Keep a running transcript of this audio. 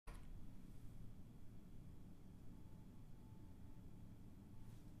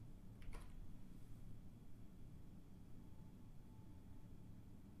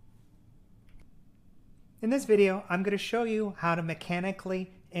In this video, I'm going to show you how to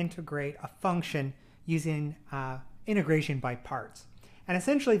mechanically integrate a function using integration by parts. And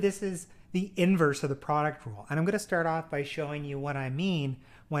essentially, this is the inverse of the product rule. And I'm going to start off by showing you what I mean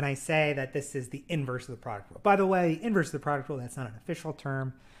when I say that this is the inverse of the product rule. By the way, the inverse of the product rule, that's not an official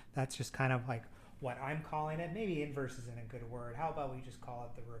term. That's just kind of like what I'm calling it. Maybe inverse isn't a good word. How about we just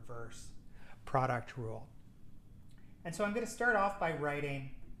call it the reverse product rule? And so I'm going to start off by writing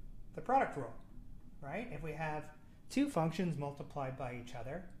the product rule. Right? If we have two functions multiplied by each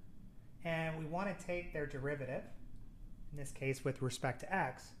other and we want to take their derivative, in this case with respect to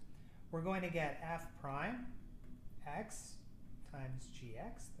x, we're going to get f prime x times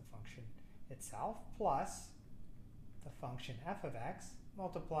gx, the function itself, plus the function f of x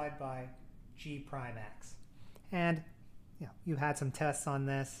multiplied by g prime x. And you've had some tests on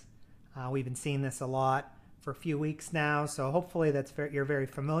this. We've been seeing this a lot for a few weeks now, so hopefully you're very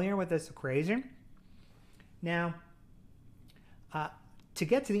familiar with this equation. Now, to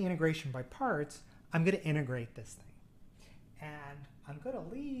get to the integration by parts, I'm going to integrate this thing. And I'm going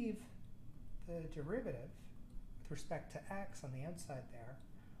to leave the derivative with respect to x on the outside there.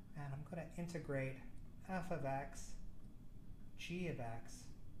 And I'm going to integrate f of x, g of x,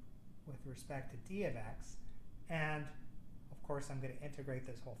 with respect to d of x. And, of course, I'm going to integrate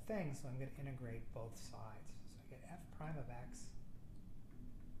this whole thing, so I'm going to integrate both sides. So I get f prime of x,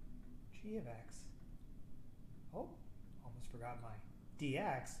 g of x, oh, almost forgot my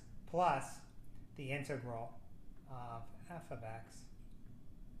dx, plus the integral of f of x,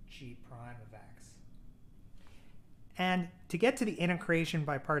 g prime of x. And to get to the integration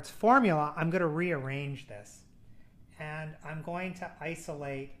by parts formula, I'm going to rearrange this. And I'm going to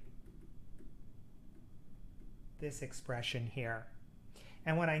isolate this expression here.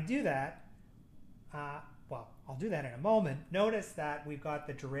 And when I do that, well, I'll do that in a moment. Notice that we've got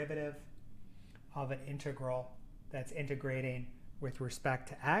the derivative of an integral that's integrating with respect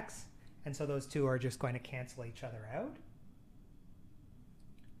to x, and so those two are just going to cancel each other out.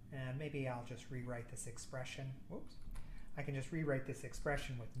 And maybe I'll just rewrite this expression. Whoops. I can just rewrite this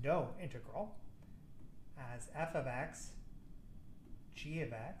expression with no integral as f of x, g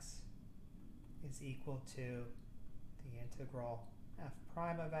of x is equal to the integral f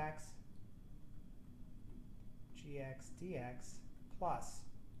prime of x, gx dx plus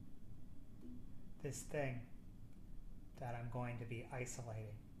this thing that I'm going to be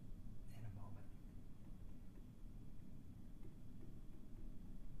isolating in a moment.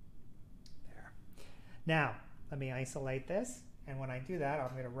 There. Now, let me isolate this, and when I do that,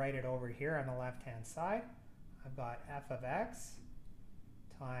 I'm going to write it over here on the left-hand side. I've got f of x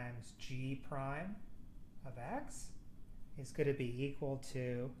times g prime of x is going to be equal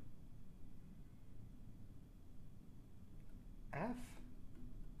to f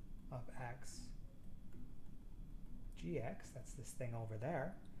of x gx, that's this thing over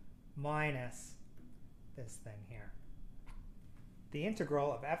there, minus this thing here. The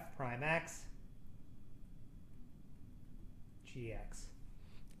integral of f prime x gx,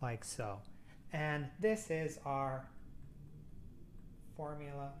 like so. And this is our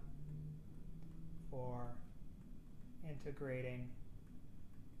formula for integrating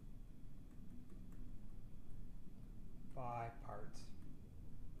by parts.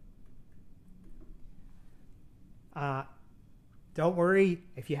 Don't worry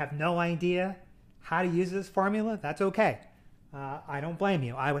if you have no idea how to use this formula. That's okay. I don't blame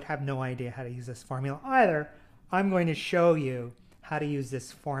you. I would have no idea how to use this formula either. I'm going to show you how to use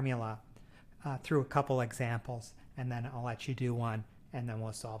this formula through a couple examples, and then I'll let you do one, and then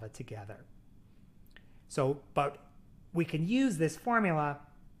we'll solve it together. But we can use this formula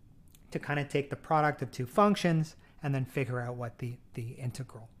to kind of take the product of two functions and then figure out what the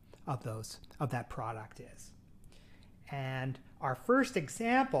integral of that product is. And our first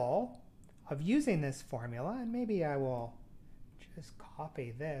example of using this formula, and maybe I will just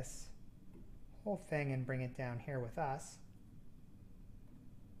copy this whole thing and bring it down here with us.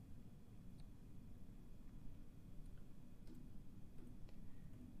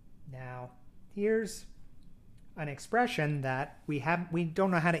 Now, here's an expression that we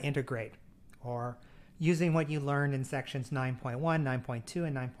don't know how to integrate, or using what you learned in sections 9.1, 9.2,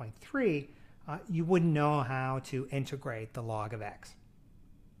 and 9.3, you wouldn't know how to integrate the log of x.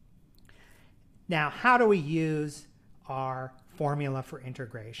 Now, how do we use our formula for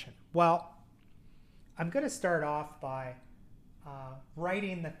integration? Well, I'm going to start off by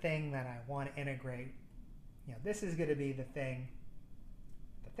writing the thing that I want to integrate. This is going to be the thing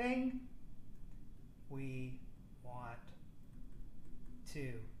we want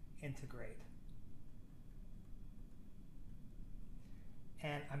to integrate.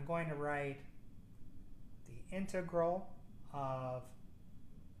 And I'm going to write the integral of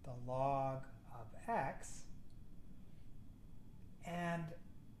the log of x, and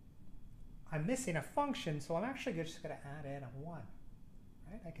I'm missing a function, so I'm actually just going to add in a 1.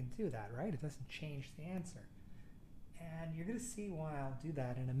 Right? I can do that, right? It doesn't change the answer. And you're going to see why I'll do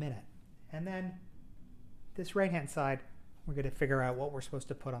that in a minute. And then this right-hand side, we're going to figure out what we're supposed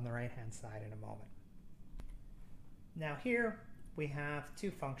to put on the right-hand side in a moment. Now here we have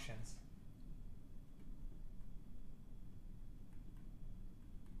two functions.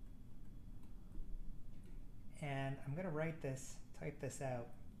 And I'm going to type this out.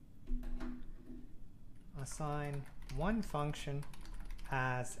 Assign one function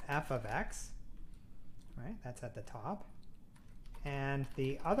as f of x, right? That's at the top. And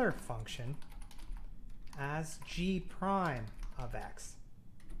the other function as g prime of x.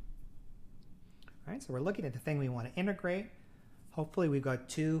 Right? So we're looking at the thing we want to integrate. Hopefully we've got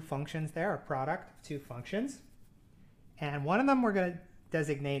two functions there, a product of two functions. And one of them we're going to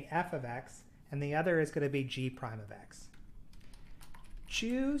designate f of x, and the other is going to be g prime of x.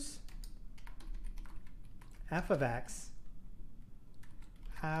 Choose f of x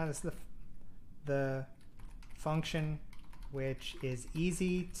as the function which is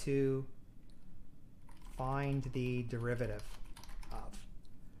easy to find the derivative of.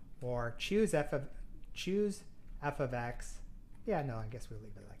 Or choose f of x. Yeah, no, I guess we'll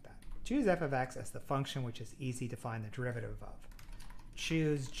leave it like that. Choose f of x as the function which is easy to find the derivative of.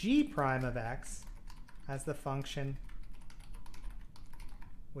 Choose g prime of x as the function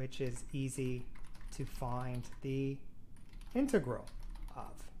which is easy to find the integral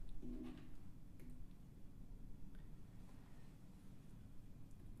of.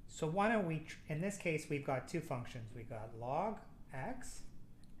 So why don't we, in this case, we've got two functions. We've got log x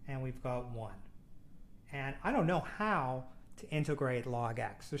and we've got 1. And I don't know how to integrate log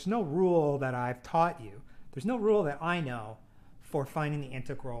x. There's no rule that I've taught you. There's no rule that I know for finding the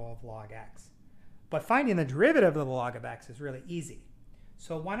integral of log x. But finding the derivative of the log of x is really easy.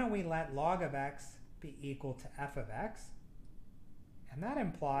 So why don't we let log of x be equal to f of x? And that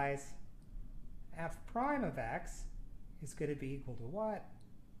implies f prime of x is going to be equal to what?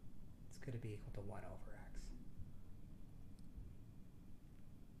 It's going to be equal to 1 over x.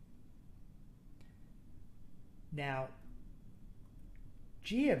 Now,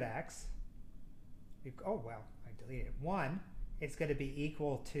 g of x, oh well, I deleted it. 1 is going to be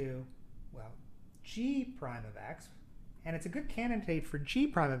equal to, well, g prime of x. And it's a good candidate for g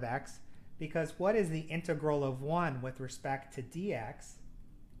prime of x because what is the integral of 1 with respect to dx?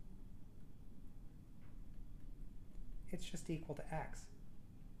 It's just equal to x.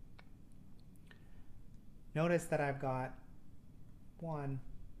 Notice that I've got 1,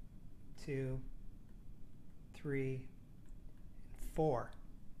 2, 3, 4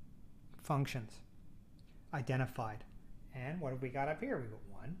 functions identified. And what have we got up here? We've got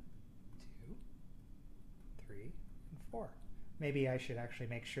 1, 2, 3, and 4. Maybe I should actually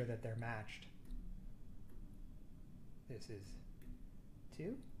make sure that they're matched. This is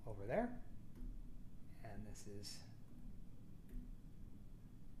 2 over there, and this is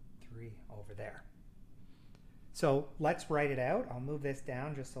 3 over there. So let's write it out. I'll move this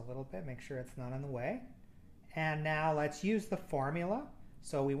down just a little bit, make sure it's not in the way. And now let's use the formula.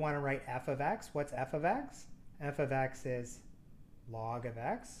 So we want to write f of x. What's f of x? F of x is log of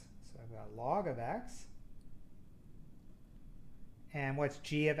x. So I've got log of x. And what's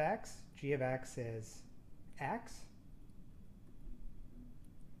g of x? G of x is x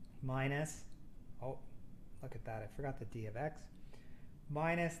minus, oh, look at that, I forgot the d of x,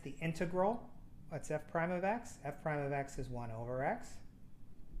 minus the integral. What's f prime of x? F prime of x is 1 over x.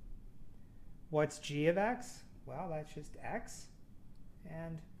 What's g of x? Well, that's just x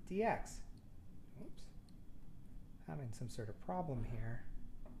and dx. Oops. Having some sort of problem here.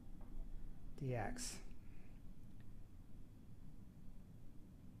 dx.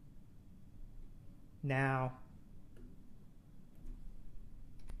 Now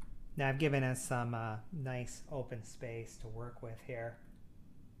I've given us some nice open space to work with here.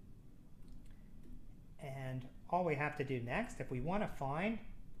 And all we have to do next, if we want to find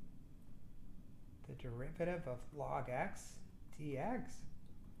the derivative of log x dx,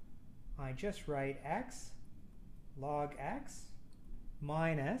 I just write x log x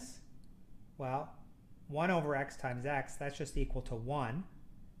minus, well, 1 over x times x, that's just equal to 1.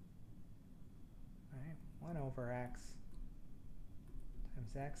 Right? 1 over x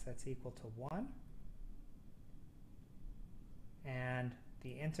times x, that's equal to 1. And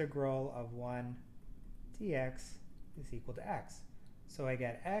the integral of 1 dx is equal to x. So I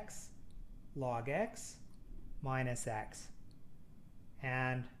get x log x minus x.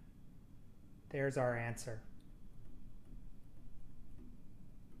 And there's our answer.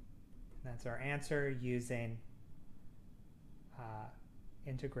 That's our answer using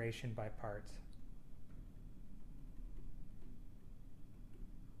integration by parts.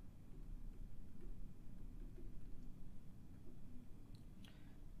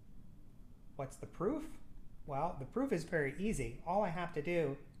 What's the proof? Well, the proof is very easy. All I have to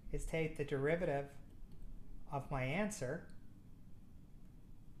do is take the derivative of my answer.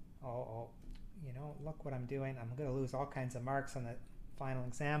 You know, look what I'm doing. I'm going to lose all kinds of marks on the final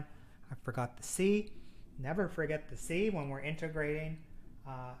exam. I forgot the C. Never forget the C when we're integrating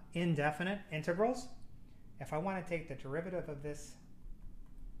indefinite integrals. If I want to take the derivative of this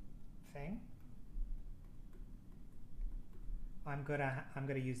thing, I'm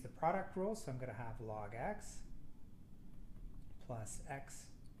gonna use the product rule, so I'm gonna have log x plus x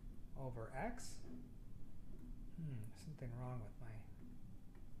over x. Something wrong with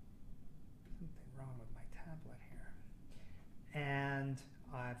my tablet here. And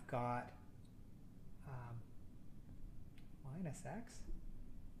I've got minus x,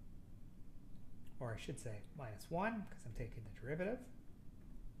 or I should say minus 1, because I'm taking the derivative.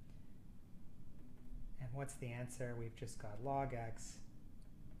 And what's the answer? We've just got log x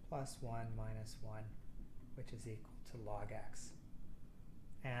plus 1 minus 1, which is equal to log x.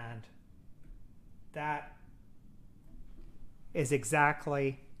 And that is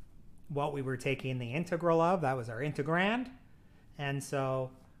exactly what we were taking the integral of. That was our integrand. And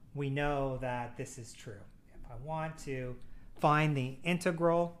so we know that this is true. If I want to find the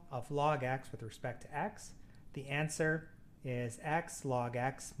integral of log x with respect to x, the answer is x log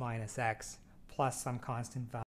x minus x plus some constant value.